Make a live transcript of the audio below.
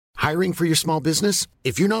Hiring for your small business?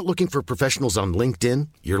 If you're not looking for professionals on LinkedIn,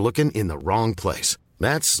 you're looking in the wrong place.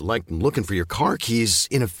 That's like looking for your car keys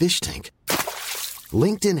in a fish tank.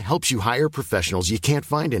 LinkedIn helps you hire professionals you can't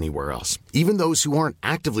find anywhere else, even those who aren't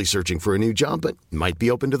actively searching for a new job but might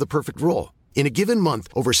be open to the perfect role. In a given month,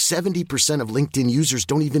 over 70% of LinkedIn users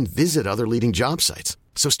don't even visit other leading job sites.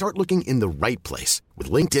 So start looking in the right place.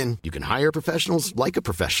 With LinkedIn, you can hire professionals like a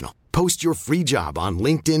professional. Post your free job on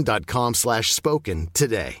linkedin.com/spoken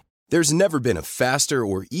today. There's never been a faster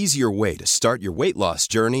or easier way to start your weight loss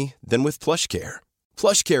journey than with PlushCare.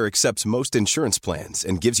 PlushCare accepts most insurance plans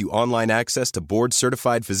and gives you online access to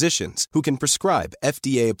board-certified physicians who can prescribe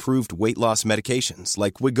FDA-approved weight loss medications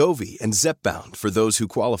like Wegovy and Zepbound for those who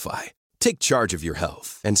qualify. Take charge of your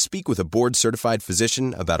health and speak with a board-certified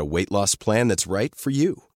physician about a weight loss plan that's right for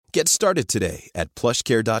you. Get started today at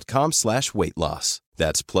plushcare.com/weight loss.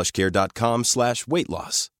 That's plushcare.com/weight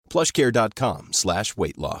loss.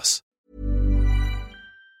 plushcare.com/weight loss.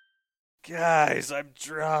 Guys, I'm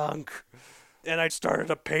drunk. And I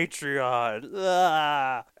started a Patreon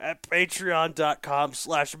at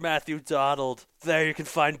patreon.com/Matthew Donald. There you can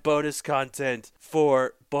find bonus content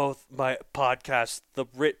for both my podcasts, The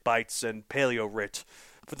Rit Bites and Paleo Rit.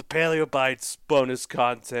 For the Paleo Bites bonus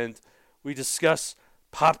content, we discuss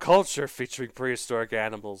pop culture featuring prehistoric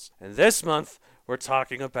animals. And this month, we're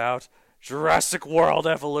talking about Jurassic World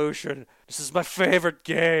Evolution. This is my favorite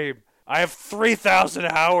game. I have 3,000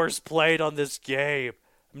 hours played on this game.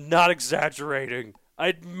 I'm not exaggerating.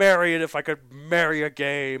 I'd marry it if I could marry a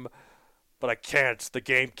game. But I can't. The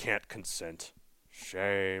game can't consent.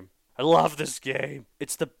 Shame. I love this game.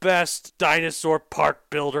 It's the best dinosaur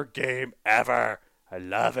park builder game ever. I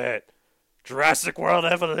love it. Jurassic World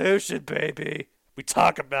Evolution, baby. We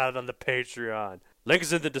talk about it on the Patreon. Link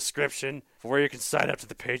is in the description for where you can sign up to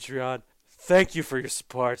the Patreon. Thank you for your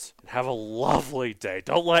support, and have a lovely day.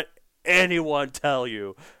 Don't let anyone tell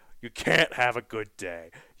you you can't have a good day.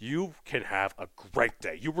 You can have a great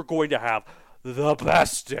day. You were going to have the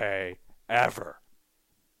best day ever.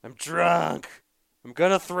 I'm drunk. I'm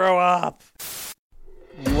gonna throw up.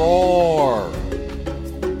 Roar.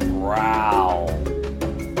 Growl.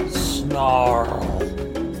 Snarl.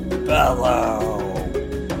 Bellow.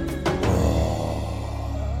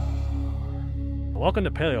 Welcome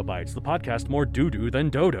to Paleo Bites, the podcast more doo-doo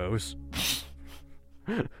than dodos.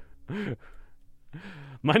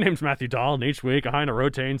 My name's Matthew Dahl, and each week I and a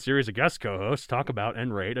rotating series of guest co-hosts talk about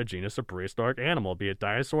and rate a genus of prehistoric animal, be it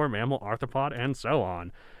dinosaur, mammal, arthropod, and so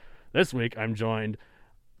on. This week I'm joined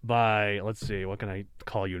by, let's see, what can I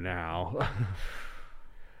call you now?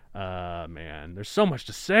 Man, there's so much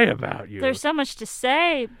to say about you. There's so much to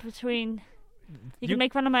say between... You can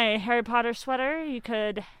make fun of my Harry Potter sweater. You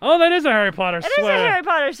could... Oh, that is a Harry Potter sweater. It is a Harry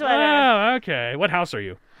Potter sweater. Oh, okay. What house are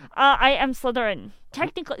you? I am Slytherin.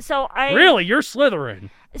 Technically, Really? You're Slytherin?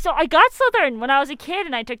 So I got Slytherin when I was a kid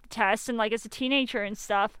and I took the test and, as a teenager and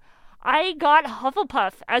stuff. I got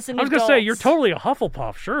Hufflepuff as an adult. I was going to say, you're totally a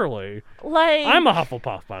Hufflepuff, surely. I'm a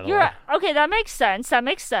Hufflepuff, by the way. Okay, that makes sense.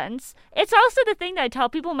 It's also the thing that I tell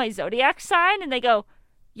people my zodiac sign and they go,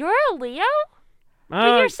 "You're a Leo?"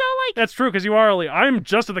 But you're so That's true, because you are a Leo. I'm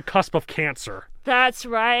just at the cusp of Cancer. That's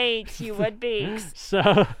right, you would be.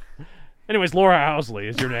 So, anyways, Laura Owsley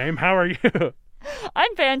is your name. How are you?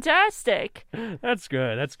 I'm fantastic. That's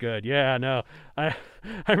good. Yeah, no. I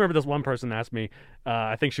remember this one person asked me,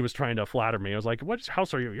 I think she was trying to flatter me. I was like, "What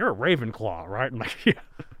house are you? You're a Ravenclaw, right?" I'm like, yeah.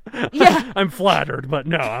 I'm flattered, but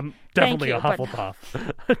no, I'm definitely a Hufflepuff.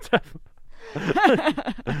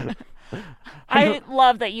 I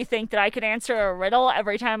love that you think that I could answer a riddle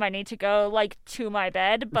every time I need to go, to my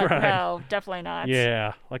bed, but right. No, definitely not.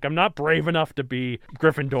 Yeah, I'm not brave enough to be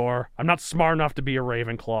Gryffindor. I'm not smart enough to be a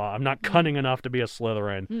Ravenclaw. I'm not cunning enough to be a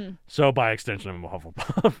Slytherin. So, by extension, I'm a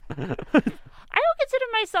Hufflepuff. I don't consider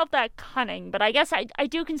myself that cunning, but I guess I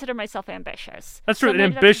do consider myself ambitious. That's true. So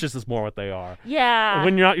ambitious is more what they are. Yeah.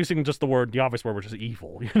 When you're not using just the obvious word, which is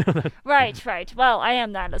evil. Right. Well, I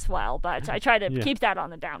am that as well, but I try to keep that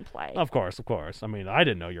on the downplay. Of course. I mean, I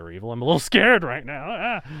didn't know you were evil. I'm a little scared right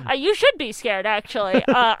now. You should be scared, actually.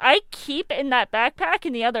 I keep in that backpack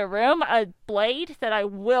in the other room a blade that I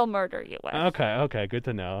will murder you with. Okay. Good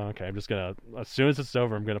to know. Okay, I'm just going to, as soon as it's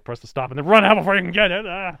over, I'm going to press the stop and then run out before you can get it.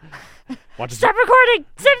 Stop recording!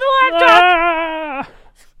 Save the laptop!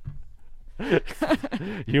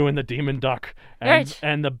 You and the demon duck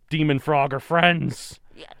and the demon frog are friends.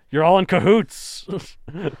 Yeah. You're all in cahoots.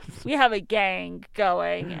 We have a gang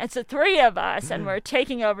going. It's the three of us, and we're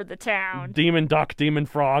taking over the town. Demon duck, demon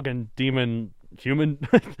frog, and demon human.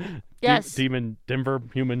 Yes. Demon Denver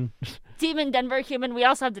human. Demon Denver human. We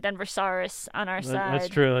also have the Denversaurus on our side. That's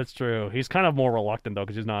true. That's true. He's kind of more reluctant though,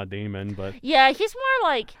 because he's not a demon. But Yeah, he's more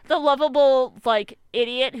like the lovable, like,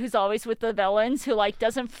 idiot who's always with the villains who, like,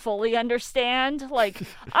 doesn't fully understand. Like,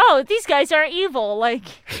 oh, these guys are evil. Like,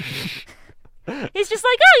 he's just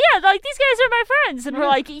like, oh, yeah, like, these guys are my friends. And we're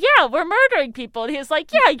like, yeah, we're murdering people. And he's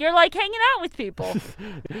like, yeah, you're, like, hanging out with people.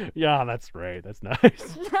 yeah, that's great. That's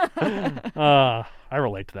nice. I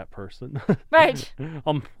relate to that person. Right.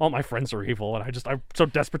 All my friends are evil, and I'm so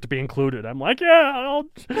desperate to be included. I'm like, yeah, I'll...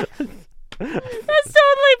 That's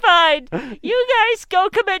totally fine. You guys go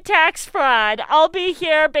commit tax fraud. I'll be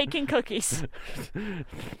here baking cookies.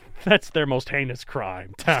 That's their most heinous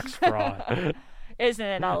crime, tax fraud. Isn't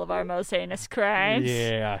it all of our most heinous crimes?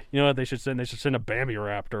 Yeah. You know what they should send? They should send a Bambi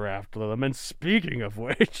Raptor after them. And speaking of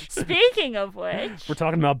which... Speaking of which... We're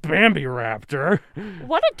talking about Bambi Raptor.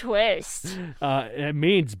 What a twist. It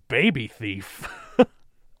means baby thief.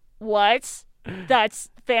 What? That's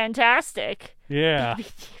fantastic. Yeah. Baby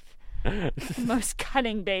thief. Most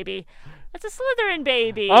cunning baby. That's a Slytherin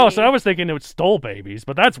baby. Oh, so I was thinking it stole babies,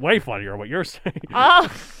 but that's way funnier what you're saying. Oh.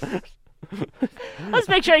 Let's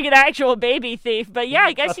make sure you get an actual baby thief. But yeah,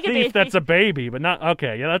 I guess you can be a thief. That's a baby, but not...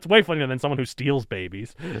 Okay, yeah, that's way funnier than someone who steals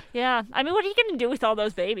babies. Yeah, I mean, what are you going to do with all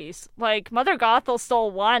those babies? Like, Mother Gothel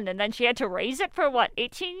stole one, and then she had to raise it for, what,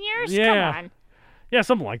 18 years? Yeah. Come on. Yeah,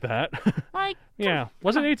 something like that. Like... Yeah.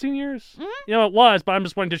 Was it 18 years? Mm-hmm. You know, it was, but I'm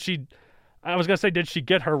just wondering, I was going to say, did she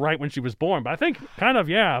get her right when she was born? But I think kind of,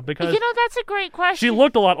 yeah, because... You know, that's a great question. She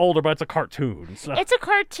looked a lot older, but it's a cartoon. So. It's a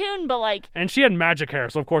cartoon, but like... And she had magic hair,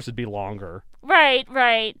 so of course it'd be longer. Right.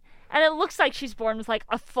 And it looks like she's born with, like,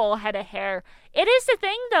 a full head of hair. It is the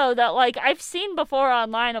thing, though, that, like, I've seen before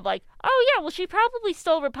online of, like, oh, yeah, well, she probably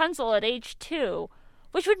stole Rapunzel at age 2,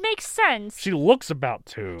 which would make sense. She looks about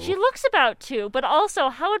 2. She looks about 2, but also,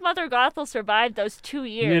 how would Mother Gothel survive those 2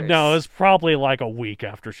 years? No, it was probably, like, a week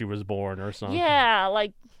after she was born or something. Yeah,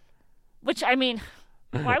 like, which, I mean,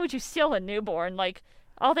 why would you steal a newborn? Like,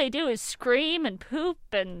 all they do is scream and poop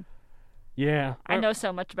and... Yeah. I know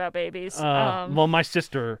so much about babies. Well, my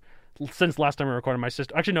sister... Since last time we recorded, my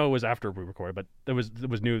sister... Actually, no, it was after we recorded, but it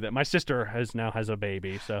was new that my sister now has a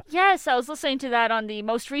baby, so... Yes, I was listening to that on the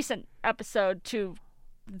most recent episode to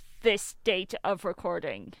this date of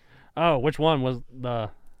recording. Oh, which one was the...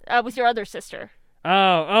 With your other sister.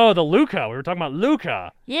 Oh, the Luca. We were talking about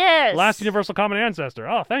Luca. Yes. Last universal common ancestor.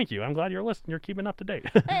 Oh, thank you. I'm glad you're listening. You're keeping up to date.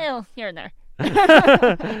 Well, here and there.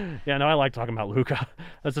 Yeah, no, I like talking about Luca.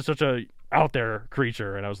 That's just such a out there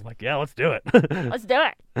creature, and I was like, yeah, let's do it. Let's do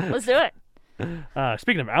it.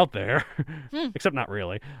 Speaking of out there, except not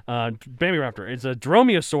really, Bambi Raptor is a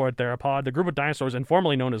dromaeosaurid theropod, the group of dinosaurs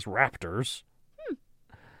informally known as raptors.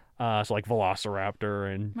 So like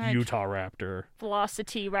Velociraptor and Right. Utah Raptor.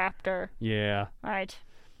 Velocity Raptor. Yeah. Right.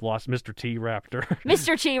 Mr. T Raptor.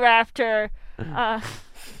 Mr. T Raptor.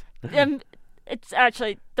 It's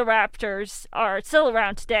actually, the raptors are still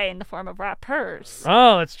around today in the form of rappers.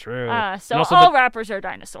 Oh, that's true. So also all rappers are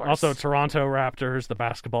dinosaurs. Also, Toronto Raptors, the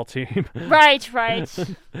basketball team. Right.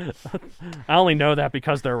 I only know that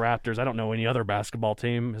because they're Raptors. I don't know any other basketball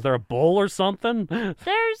team. Is there a bull or something?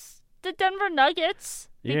 There's the Denver Nuggets.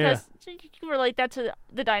 Yeah. Because you can relate that to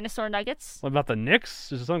the dinosaur nuggets. What about the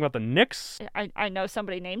Knicks? Is there something about the Knicks? I know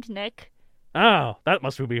somebody named Nick. Oh, that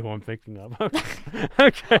must be who I'm thinking of.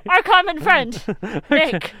 Okay. Our common friend,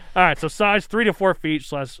 Nick. All right, so size 3 to 4 feet /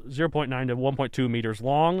 0.9 to 1.2 meters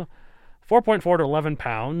long, 4.4 to 11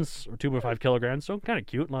 pounds, or 2.5 kilograms, so kind of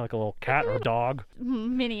cute, not like a little cat or a dog.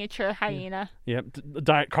 Miniature hyena. Yep,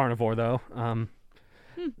 diet carnivore, though.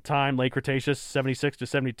 Time, late Cretaceous, 76 to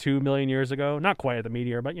 72 million years ago. Not quite at the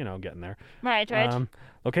meteor, but, getting there. Right.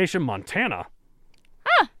 Location, Montana.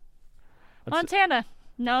 Montana,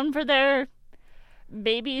 known for their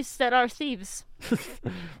babies that are thieves.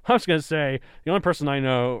 I was going to say, the only person I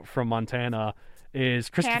know from Montana is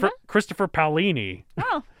Christopher Paolini.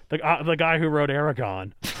 Oh. The guy who wrote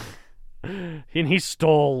Aragon. And he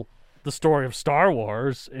stole the story of Star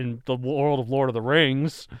Wars in the world of Lord of the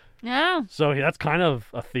Rings. Yeah. So that's kind of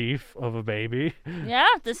a thief of a baby. Yeah,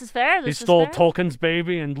 this is fair. He stole Tolkien's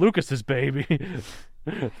baby and Lucas's baby.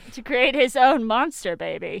 To create his own monster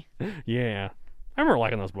baby. Yeah. I remember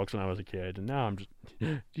liking those books when I was a kid, and now I'm just...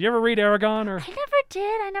 Did you ever read Aragon? Or? I never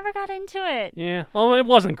did. I never got into it. Yeah. Well, it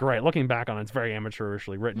wasn't great. Looking back on it, it's very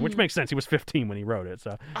amateurishly written, which makes sense. He was 15 when he wrote it,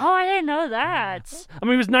 so... Oh, I didn't know that. I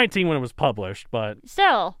mean, he was 19 when it was published, but...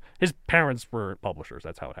 Still. His parents were publishers.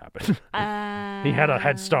 That's how it happened. He had a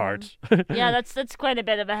head start. Yeah, that's quite a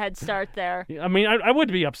bit of a head start there. I mean, I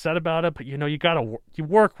would be upset about it, but, you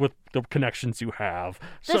work with the connections you have.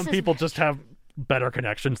 Some people just have better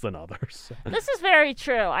connections than others. This is very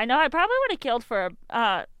true. I know I probably would have killed for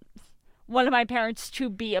one of my parents to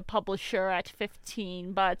be a publisher at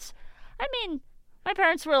 15, but I mean, my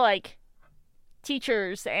parents were like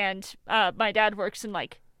teachers, and my dad works in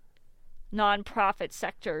like non-profit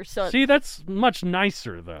sector. So See, that's much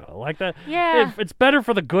nicer though. Like that. Yeah. It's better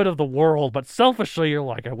for the good of the world, but selfishly, you're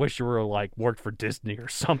like, I wish you were like worked for Disney or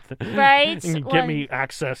something. Right? And get me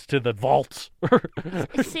access to the vault.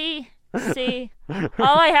 See, all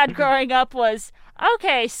I had growing up was,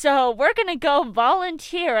 okay, so we're going to go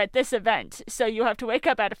volunteer at this event. So you have to wake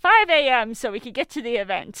up at 5 a.m. so we can get to the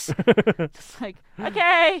event. It's like,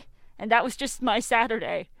 okay. And that was just my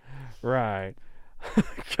Saturday. Right.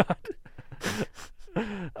 God.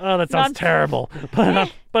 Oh, that sounds terrible. But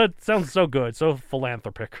it sounds so good, so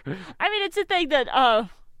philanthropic. I mean, it's a thing that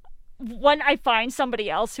when I find somebody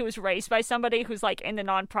else who was raised by somebody who's like in the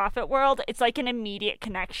nonprofit world, it's like an immediate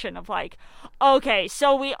connection of like, okay,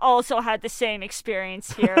 so we also had the same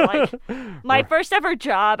experience here. Like my first ever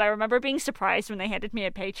job, I remember being surprised when they handed me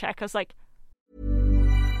a paycheck. I was like,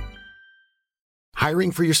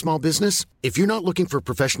 Hiring for your small business? If you're not looking for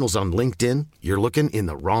professionals on LinkedIn, you're looking in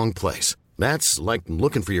the wrong place. That's like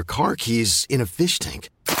looking for your car keys in a fish tank.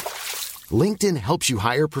 LinkedIn helps you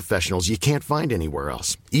hire professionals you can't find anywhere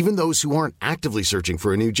else, even those who aren't actively searching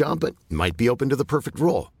for a new job but might be open to the perfect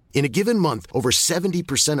role. In a given month, over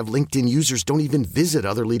 70% of LinkedIn users don't even visit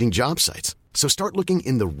other leading job sites. So start looking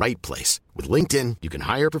in the right place. With LinkedIn, you can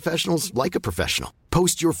hire professionals like a professional.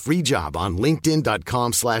 Post your free job on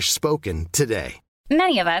linkedin.com/spoken today.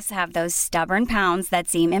 Many of us have those stubborn pounds that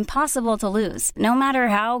seem impossible to lose, no matter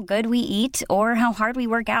how good we eat or how hard we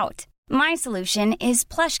work out. My solution is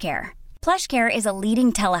PlushCare. PlushCare is a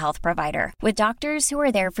leading telehealth provider with doctors who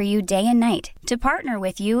are there for you day and night to partner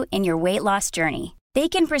with you in your weight loss journey. They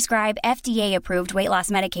can prescribe FDA-approved weight loss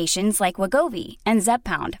medications like Wegovy and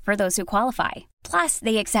Zepbound for those who qualify. Plus,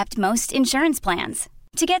 they accept most insurance plans.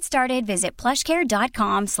 To get started, visit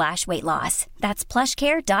plushcare.com/weightloss. That's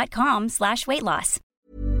plushcare.com/weightloss.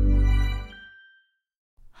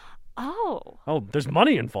 oh, There's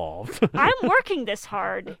money involved. I'm working this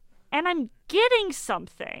hard and I'm getting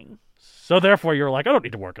something. So therefore, you're like, I don't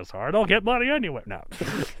need to work as hard. I'll get money anyway. No.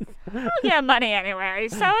 I'll get money anyway,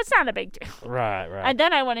 so it's not a big deal. Right. And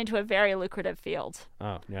then I went into a very lucrative field.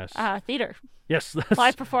 Oh, yes. Theater. Yes.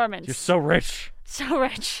 Live performance. You're so rich. So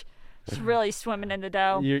rich. Just really swimming in the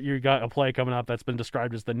dough. You got a play coming up that's been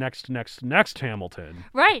described as the next Hamilton.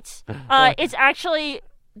 Right. It's actually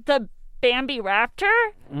the Bambi Raptor.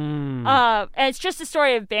 And it's just a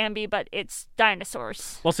story of Bambi, but it's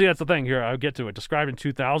dinosaurs. Well, see, that's the thing here. I'll get to it. Described in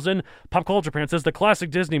 2000, Pop Culture Pants is the classic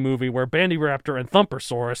Disney movie where Bambi Raptor and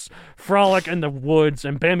Thumpersaurus frolic in the woods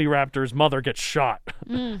and Bambi Raptor's mother gets shot.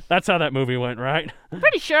 That's how that movie went, right? I'm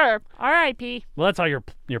pretty sure. R.I.P. Well, that's how your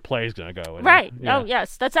play's going to go. Right. Yeah. Oh,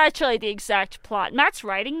 yes. That's actually the exact plot. Matt's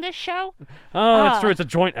writing this show. Oh, that's true. It's a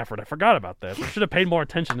joint effort. I forgot about this. We should have paid more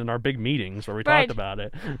attention in our big meetings where we Right. talked about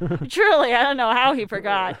it. Truly, I don't know how he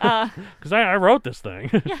forgot. Because I wrote this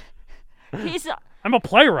thing. I'm a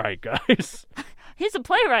playwright, guys. He's a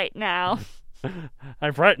playwright now.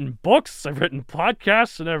 I've written books, I've written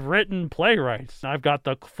podcasts, and I've written playwrights. I've got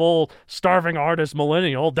the full starving artist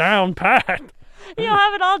millennial down pat. You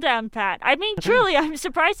have it all down pat. I mean, truly, I'm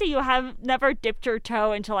surprised that you have never dipped your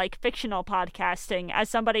toe into like fictional podcasting as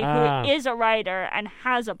somebody who is a writer and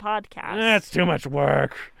has a podcast. That's too much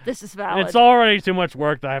work. This is valid. It's already too much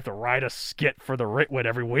work that I have to write a skit for the Ritwit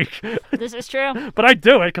every week. This is true. But I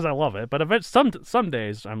do it because I love it. But some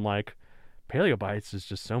days I'm like, Paleo Bites is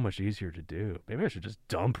just so much easier to do. Maybe I should just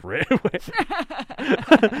dump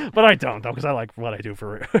Ritwit. But I don't, though, because I like what I do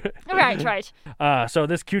for Ritwit. Right. So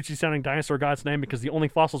this cutesy-sounding dinosaur got its name because the only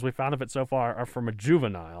fossils we found of it so far are from a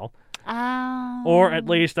juvenile. Or at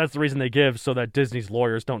least that's the reason they give, so that Disney's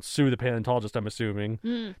lawyers don't sue the paleontologist, I'm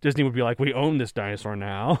assuming. Disney would be like, we own this dinosaur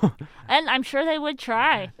now. And I'm sure they would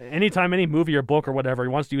try. Anytime any movie or book or whatever he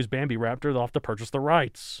wants to use Bambi Raptor, they'll have to purchase the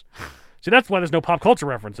rights. See, that's why there's no pop culture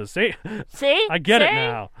references. See? I get it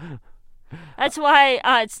now. That's why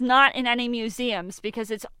it's not in any museums,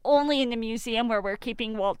 because it's only in the museum where we're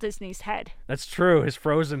keeping Walt Disney's head. That's true, his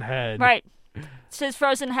frozen head. Right. It's his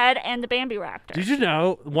frozen head and the Bambi Raptor. Did you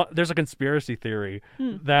know, there's a conspiracy theory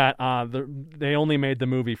that they only made the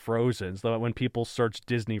movie Frozen, so that when people search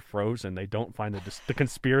Disney Frozen, they don't find the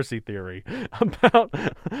conspiracy theory about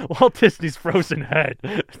Walt Disney's frozen head.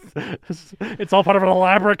 It's all part of an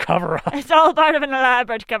elaborate cover-up. It's all part of an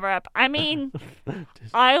elaborate cover-up. I mean,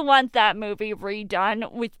 I want that movie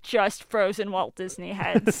redone with just frozen Walt Disney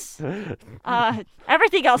heads.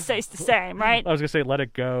 Everything else stays the same, right? I was going to say Let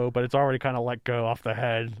It Go, but it's already kind of let go torso off the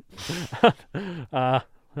head.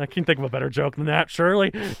 I can think of a better joke than that,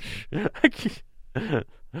 surely.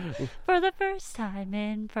 For the first time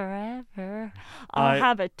in forever, I'll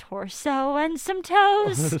have a torso and some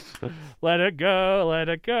toes. Let it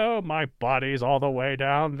go, my body's all the way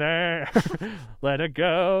down there. Let it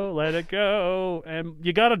go, and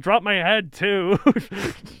you gotta drop my head too.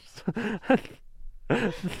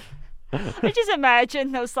 I just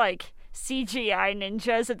imagine those, like, CGI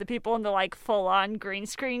ninjas of the people in the, like, full-on green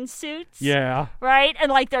screen suits. Yeah. Right?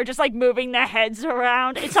 And, like, they're just, like, moving their heads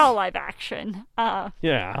around. It's all live action.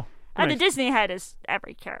 Yeah. And the Disney head is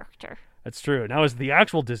every character. That's true. Now, is it the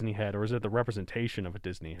actual Disney head, or is it the representation of a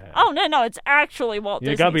Disney head? Oh, no, it's actually Walt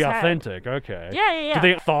Disney's It gotta be head. authentic, okay. Yeah. Do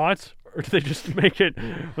they have thoughts? Or do they just make it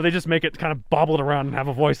kind of bobble it around and have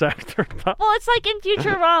a voice actor? Well, it's like in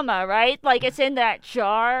Futurama, right? Like, it's in that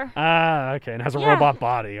jar. Ah, okay, and it has a robot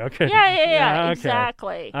body, okay. Yeah, okay.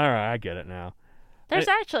 Exactly. All right, I get it now. There's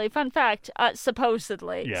actually, fun fact,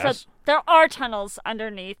 supposedly. Yes. So there are tunnels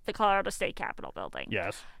underneath the Colorado State Capitol building.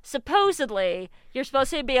 Yes. Supposedly, you're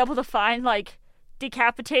supposed to be able to find, like,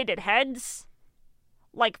 decapitated heads.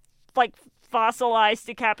 Like fossilized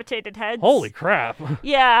decapitated heads. Holy crap.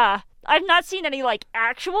 Yeah. I've not seen any, like,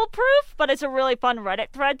 actual proof, but it's a really fun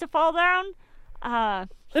Reddit thread to fall down.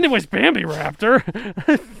 Anyways, Bambi Raptor.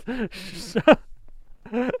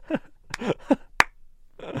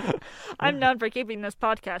 I'm known for keeping this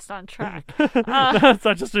podcast on track. That's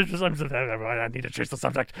not just interesting. I need to change the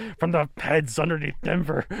subject from the heads underneath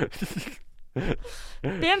Denver.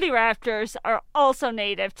 Bambi raptors are also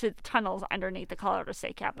native to the tunnels underneath the Colorado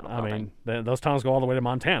State Capitol building. I mean, those tunnels go all the way to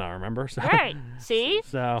Montana, remember? So, right. See?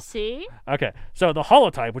 See? Okay, so the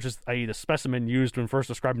holotype, which is i.e. the specimen used when first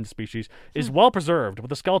describing the species, is well preserved, with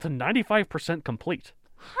the skeleton 95% complete.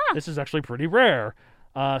 Huh. This is actually pretty rare.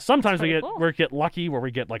 Sometimes we get lucky where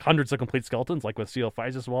we get like hundreds of complete skeletons, like with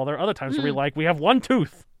Coelophysis Waller. Other times where we have one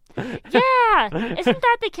tooth. Yeah, isn't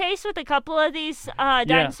that the case with a couple of these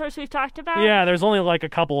dinosaurs we've talked about? Yeah, there's only like a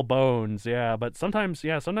couple of bones. Yeah, but sometimes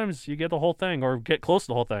you get the whole thing or get close to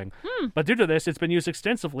the whole thing. But due to this, it's been used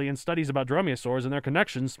extensively in studies about dromaeosaurs and their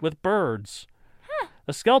connections with birds.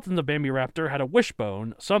 The skeletons of Bambi raptor had a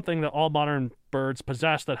wishbone, something that all modern birds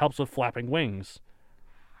possess that helps with flapping wings.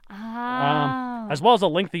 As well as a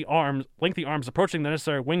lengthy arms approaching the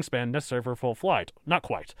necessary wingspan necessary for full flight. Not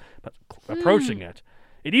quite, but approaching it.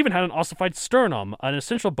 It even had an ossified sternum, an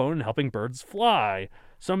essential bone in helping birds fly.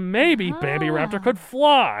 So maybe Bambi raptor could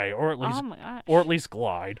fly, or at least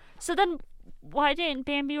glide. So then, why didn't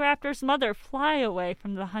Bambi raptor's mother fly away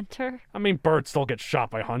from the hunter? I mean, birds still get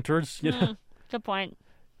shot by hunters. You know? Good point.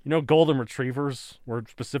 You know, golden retrievers were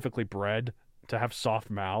specifically bred to have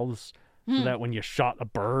soft mouths, so that when you shot a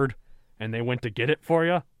bird and they went to get it for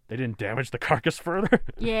you, they didn't damage the carcass further.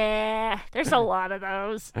 Yeah, there's a lot of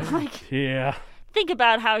those. Yeah. Think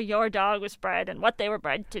about how your dog was bred and what they were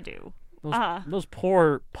bred to do. Those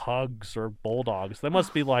poor pugs or bulldogs, they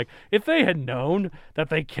must be like, if they had known that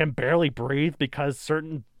they can barely breathe because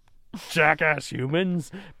certain jackass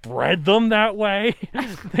humans bred them that way,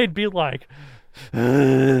 they'd be like,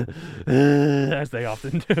 as they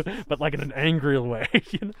often do, but like in an angry way.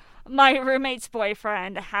 You know? My roommate's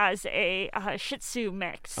boyfriend has a Shih Tzu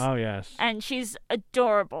mix. Oh, yes. And she's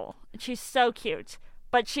adorable. She's so cute.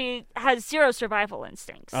 But she has zero survival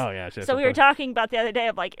instincts. Oh, yeah. So we were talking about the other day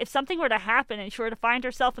of, like, if something were to happen and she were to find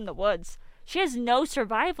herself in the woods, she has no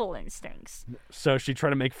survival instincts. So she'd try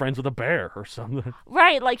to make friends with a bear or something.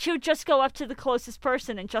 Right. Like, she would just go up to the closest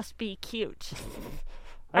person and just be cute.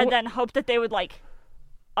 And then hope that they would, like,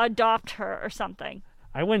 adopt her or something.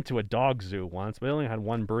 I went to a dog zoo once, but they only had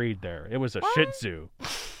one breed there. It was a Shih Tzu.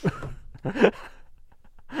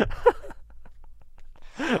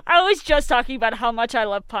 I was just talking about how much I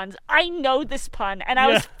love puns. I know this pun, and I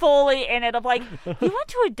was fully in it of like, you went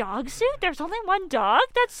to a dog zoo? There's only one dog?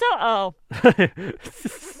 That's so... Oh.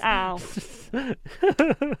 Ow.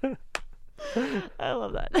 I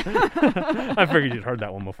love that. I figured you'd heard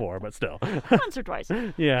that one before, but still. Once or twice.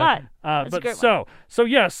 Yeah. But so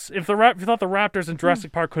yes, if you thought the raptors in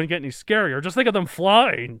Jurassic Park couldn't get any scarier, just think of them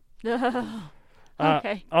flying.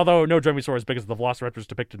 Okay. Although no dromaeosaur as big as the velociraptors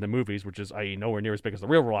depicted in the movies, which is, i.e., nowhere near as big as the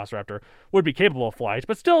real velociraptor, would be capable of flight.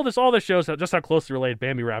 But still, all this shows just how closely related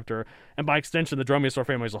Bambi raptor, and by extension the dromaeosaur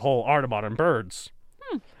family as a whole, are to modern birds.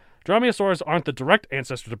 Dromaeosaurs aren't the direct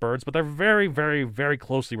ancestors of birds, but they're very, very, very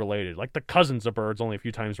closely related, like the cousins of birds, only a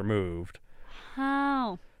few times removed.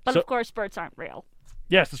 Oh. But of course, birds aren't real.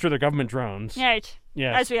 Yes, it's true. They're government drones. Right.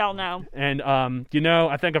 Yes. As we all know. And,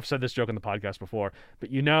 I think I've said this joke on the podcast before,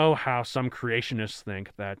 but you know how some creationists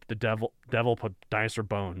think that the devil put dinosaur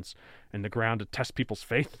bones in the ground to test people's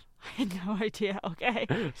faith? I had no idea. Okay.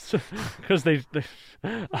 Because they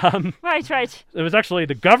Right. it was actually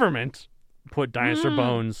the government put dinosaur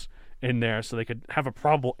bones in there so they could have a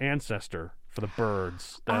probable ancestor for the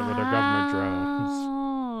birds that were their government drones.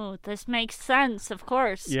 Oh, this makes sense, of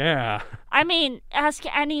course. Yeah. I mean, ask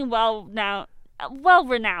any well-renowned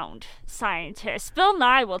scientist. Bill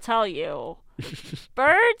Nye will tell you.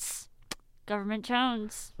 Birds? Government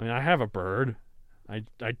Jones. I mean, I have a bird. I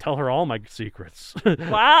tell her all my secrets.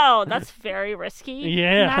 Wow, that's very risky.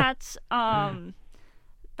 Yeah.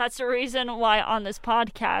 That's the reason why on this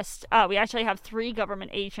podcast we actually have 3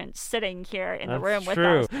 government agents sitting here in the room with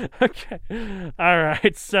us. Okay. All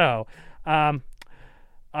right. So,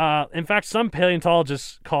 in fact, some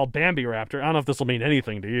paleontologists call Bambiraptor, I don't know if this will mean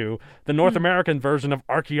anything to you, the North American version of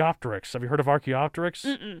Archaeopteryx. Have you heard of Archaeopteryx?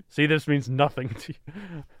 Mm-mm. See, this means nothing to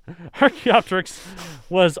you. Archaeopteryx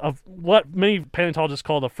was what many paleontologists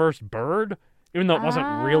call the first bird, even though it wasn't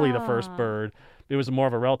really the first bird. It was more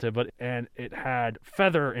of a relative, and it had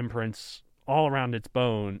feather imprints all around its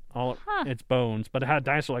bones, but it had a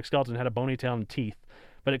dinosaur-like skeleton, had a bony tail and teeth,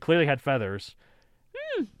 but it clearly had feathers.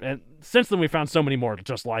 And since then, we found so many more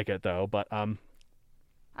just like it, though. But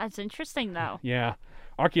that's interesting, though. Yeah,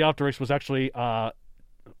 Archaeopteryx was actually,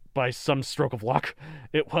 by some stroke of luck,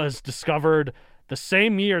 it was discovered the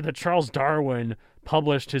same year that Charles Darwin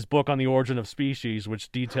published his book on the origin of species,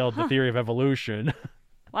 which detailed the theory of evolution.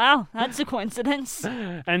 Wow, that's a coincidence.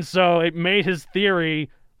 And so it made his theory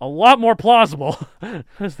a lot more plausible.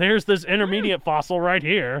 Because there's this intermediate fossil right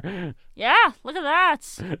here. Yeah, look at that.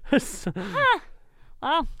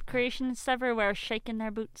 Well, creationists everywhere shaking their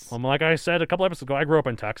boots. Well, like I said a couple episodes ago, I grew up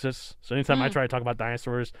in Texas. So anytime I try to talk about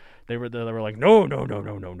dinosaurs, they were like, no.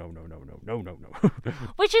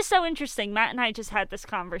 Which is so interesting. Matt and I just had this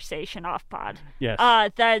conversation off pod. Yes.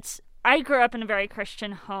 I grew up in a very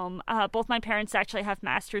Christian home. Both my parents actually have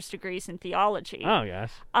master's degrees in theology. Oh,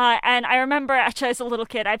 yes. And I remember, actually, as a little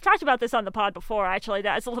kid, I've talked about this on the pod before, actually,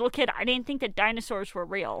 that as a little kid, I didn't think that dinosaurs were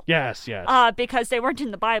real. Yes. Because they weren't in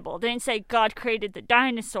the Bible. They didn't say God created the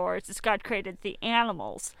dinosaurs, it's God created the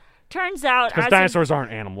animals. Turns out... Because dinosaurs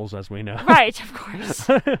aren't animals, as we know. Right, of course.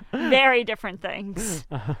 Very different things.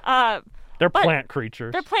 They're plant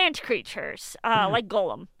creatures. They're plant creatures, like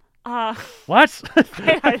Golem. What?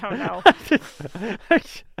 I don't know.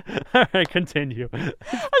 All right, continue. I was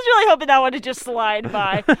really hoping that would have just slide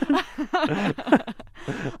by.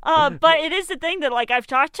 But it is the thing that, like, I've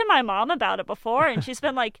talked to my mom about it before, and she's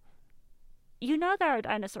been like, you know there are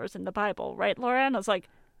dinosaurs in the Bible, right, Laura? And I was like,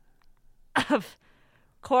 of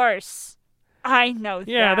course. I know that.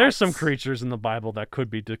 Yeah, there's some creatures in the Bible that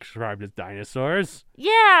could be described as dinosaurs.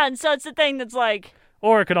 Yeah, and so it's the thing that's like...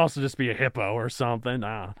 Or it could also just be a hippo or something. We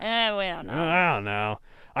don't know. I don't know.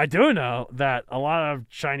 I do know that a lot of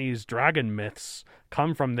Chinese dragon myths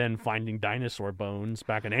come from then finding dinosaur bones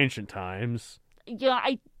back in ancient times. Yeah,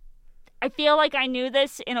 I feel like I knew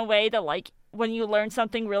this in a way that, like, when you learn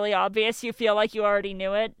something really obvious, you feel like you already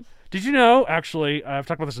knew it. Did you know, actually, I've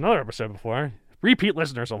talked about this in another episode before. Repeat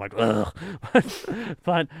listeners are like, ugh.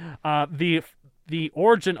 But the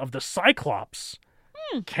origin of the Cyclops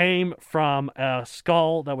came from a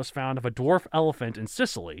skull that was found of a dwarf elephant in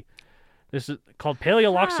Sicily. This is called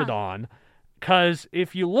Paleoloxodon, because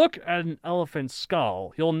if you look at an elephant's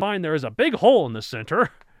skull, you'll find there is a big hole in the center.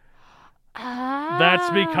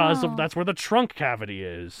 That's where the trunk cavity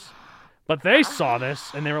is. But they saw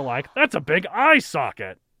this, and they were like, that's a big eye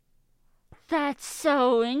socket. That's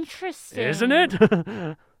so interesting. Isn't it?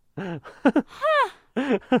 Huh.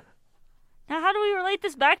 Now, how do we relate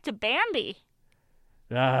this back to Bambi?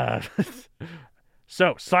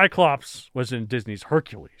 So, Cyclops was in Disney's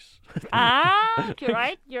Hercules. You're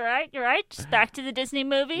right. Just back to the Disney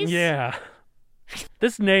movies. Yeah.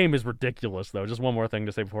 This name is ridiculous, though. Just one more thing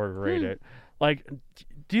to say before we rate it. Like,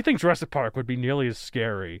 do you think Jurassic Park would be nearly as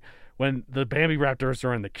scary when the Bambiraptors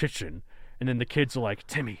are in the kitchen, and then the kids are like,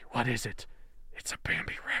 Timmy, what is it? It's a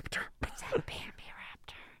Bambiraptor. It's a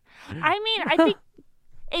Bambiraptor. I mean, I think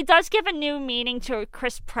it does give a new meaning to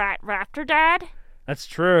Chris Pratt Raptor Dad. That's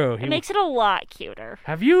true. It makes it a lot cuter.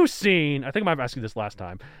 Have you seen, I think I might have asked you this last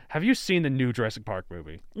time, have you seen the new Jurassic Park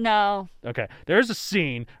movie? No. Okay. There's a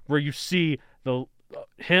scene where you see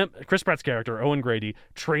Chris Pratt's character, Owen Grady,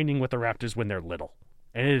 training with the raptors when they're little.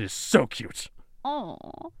 And it is so cute. Oh,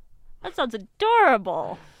 that sounds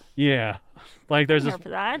adorable. Yeah. Like there's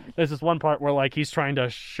this one part where like he's trying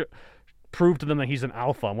to prove to them that he's an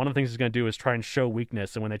alpha. And one of the things he's going to do is try and show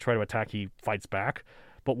weakness, and when they try to attack, he fights back.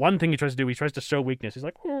 But one thing he tries to do, he tries to show weakness. He's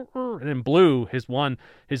like, and then Blue, his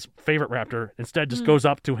favorite raptor, instead just goes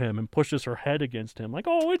up to him and pushes her head against him. Like,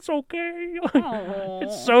 oh, it's okay.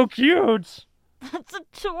 It's so cute. That's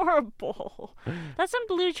adorable. Doesn't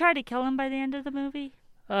Blue try to kill him by the end of the movie?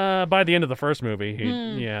 By the end of the first movie,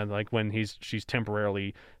 yeah, like when she's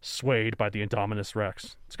temporarily swayed by the Indominus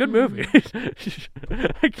Rex. It's a good movie.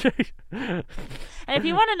 And if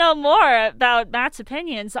you want to know more about Matt's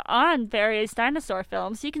opinions on various dinosaur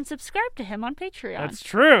films, you can subscribe to him on Patreon. That's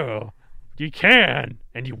true. You can,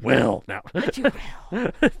 and you will. Now. But you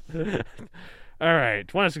will. All right,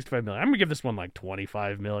 265 million. I'm going to give this one like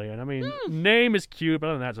 25 million. I mean, name is cute, but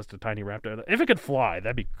other than that, just a tiny raptor. If it could fly,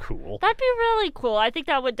 that'd be cool. That'd be really cool. I think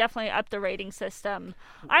that would definitely up the rating system.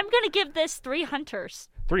 I'm going to give this 3 hunters.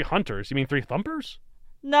 3 hunters? You mean 3 thumpers?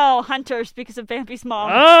 No, hunters because of Bambi's mom.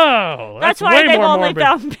 Oh, that's why way they've more only morbid.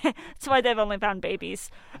 found. That's why they've only found babies.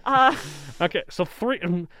 Okay, so 3.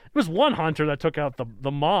 It was 1 hunter that took out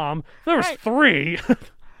the mom. There was Right. 3.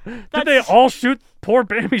 Did they all shoot poor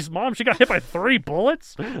Bambi's mom? She got hit by 3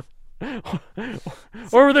 bullets? Or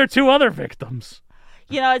were there 2 other victims?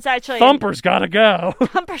 You know, it's actually Thumper's gotta go.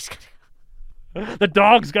 Thumper's gonna... The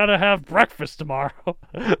dog's gotta have breakfast tomorrow.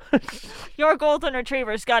 Your golden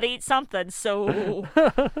retriever's got to eat something, so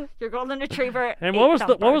your golden retriever. And ate what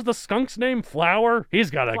Thumper. was the skunk's name? Flower? He's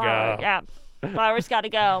gotta Flower, go. Yeah, Flower's got to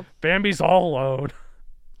go. Bambi's all alone.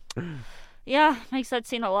 Yeah, makes that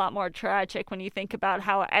scene a lot more tragic when you think about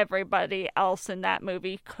how everybody else in that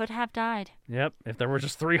movie could have died. Yep, if there were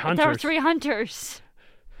just 3 hunters. There were 3 hunters.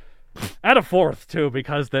 Add a 4th, too,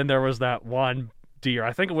 because then there was that one deer.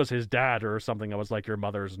 I think it was his dad or something that was like, your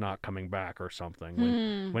mother's not coming back or something.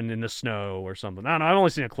 When in the snow or something. I don't know, I've only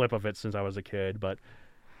seen a clip of it since I was a kid, but...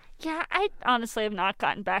 Yeah, I honestly have not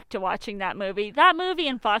gotten back to watching that movie. That movie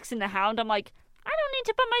and Fox and the Hound, I'm like, I don't need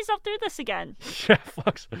to put myself through this again. Yeah,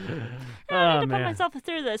 Fox. I don't Oh, need to put man. myself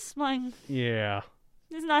through this. Like, Yeah.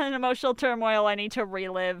 it's not an emotional turmoil I need to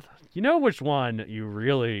relive. You know which one you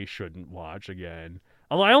really shouldn't watch again?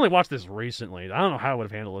 Although I only watched this recently. I don't know how I would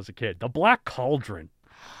have handled it as a kid. The Black Cauldron.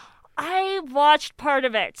 I watched part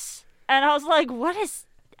of it, and I was like, what is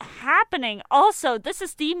happening? Also, this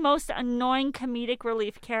is the most annoying comedic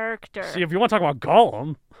relief character. See, if you want to talk about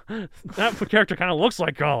Gollum, that character kind of looks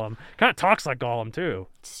like Gollum. Kind of talks like Gollum, too.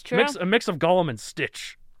 It's true. A mix of Gollum and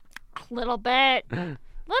Stitch. A little bit. I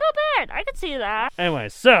could see that. Anyway,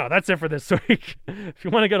 so that's it for this week. If you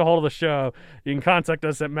want to get a hold of the show, you can contact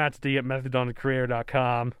us at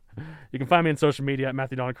mattsd@matthewdonacreator.com. You can find me on social media at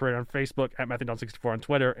Matthew Don Creator on Facebook, at MatthewDon64 on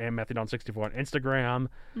Twitter, and MatthewDon64 on Instagram.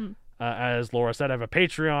 As Laura said, I have a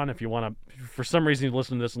Patreon. If you want to, for some reason you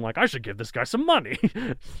listen to this and like, I should give this guy some money.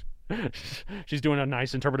 She's doing a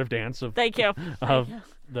nice interpretive dance of Thank you.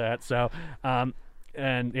 that. So, and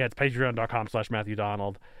yeah, it's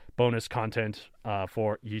patreon.com/MatthewDonald. Bonus content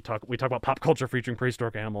we talk about pop culture featuring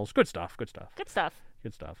prehistoric animals. Good stuff. Good stuff.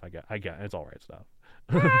 I get it's all right stuff.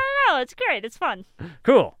 I don't know. It's great. It's fun.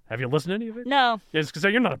 Cool. Have you listened to any of it? No, Yeah, because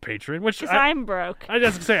you're not a patron, which because I'm broke. I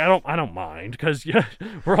just say I don't mind because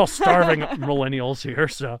we're all starving millennials here.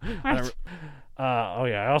 So, Right.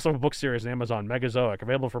 I also have a book series on Amazon, Megazoic,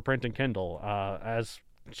 available for print and Kindle, as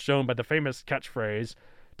shown by the famous catchphrase,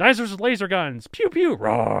 "Dinosaurs with laser guns, pew pew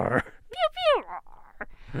roar." Pew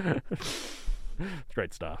pew.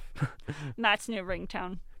 Great stuff. Matt's new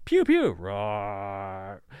ringtone. Pew pew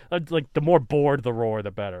roar. Like the more bored the roar,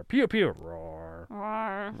 the better. Pew pew roar.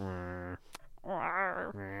 Roar.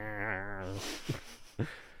 Roar. All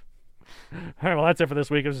right, well, that's it for this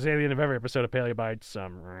week. As we say at the end of every episode of Paleo Bites.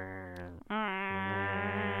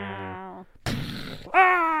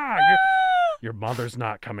 Your mother's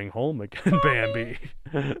not coming home again, Bambi.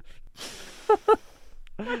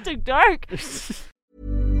 That took dark.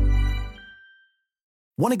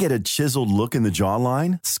 Want to get a chiseled look in the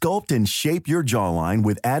jawline? Sculpt and shape your jawline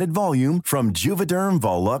with added volume from Juvederm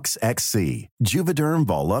Volux XC. Juvederm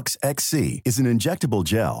Volux XC is an injectable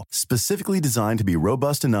gel specifically designed to be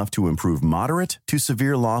robust enough to improve moderate to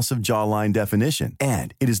severe loss of jawline definition.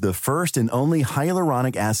 And it is the first and only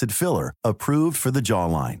hyaluronic acid filler approved for the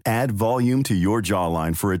jawline. Add volume to your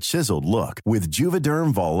jawline for a chiseled look with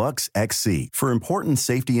Juvederm Volux XC. For important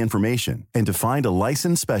safety information and to find a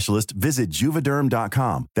licensed specialist, visit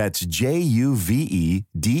Juvederm.com. That's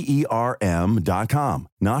Juvederm.com.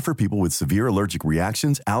 Not for people with severe allergic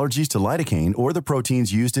reactions, allergies to lidocaine, or the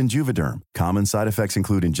proteins used in Juvederm. Common side effects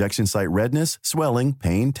include injection site redness, swelling,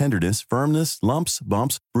 pain, tenderness, firmness, lumps,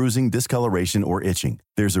 bumps, bruising, discoloration, or itching.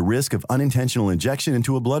 There's a risk of unintentional injection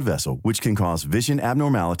into a blood vessel, which can cause vision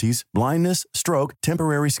abnormalities, blindness, stroke,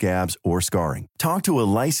 temporary scabs, or scarring. Talk to a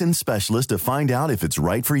licensed specialist to find out if it's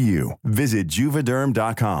right for you. Visit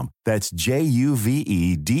Juvederm.com. That's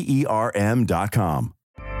Juvederm.com.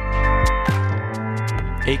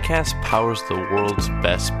 Acast powers the world's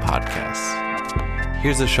best podcasts.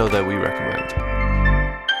 Here's a show that we recommend.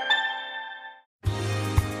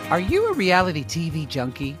 Are you a reality TV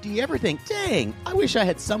junkie? Do you ever think, dang, I wish I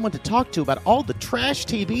had someone to talk to about all the trash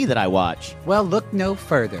TV that I watch? Well, look no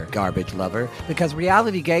further, garbage lover, because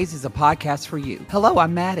Reality Gaze is a podcast for you. Hello,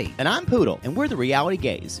 I'm Maddie. And I'm Poodle, and we're the Reality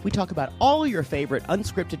Gaze. We talk about all your favorite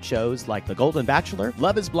unscripted shows like The Golden Bachelor,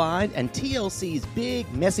 Love is Blind, and TLC's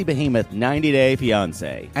big, messy behemoth, 90 Day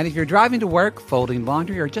Fiancé. And if you're driving to work, folding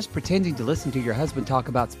laundry, or just pretending to listen to your husband talk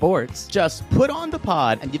about sports, just put on the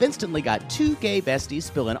pod, and you've instantly got two gay besties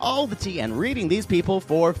spilling all the tea and reading these people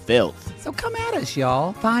for filth. So come at us,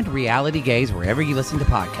 y'all. Find Reality Gaze wherever you listen to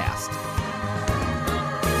podcasts.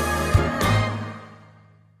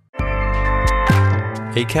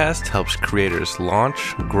 Acast helps creators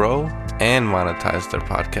launch, grow, and monetize their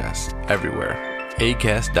podcasts everywhere.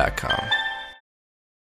 Acast.com.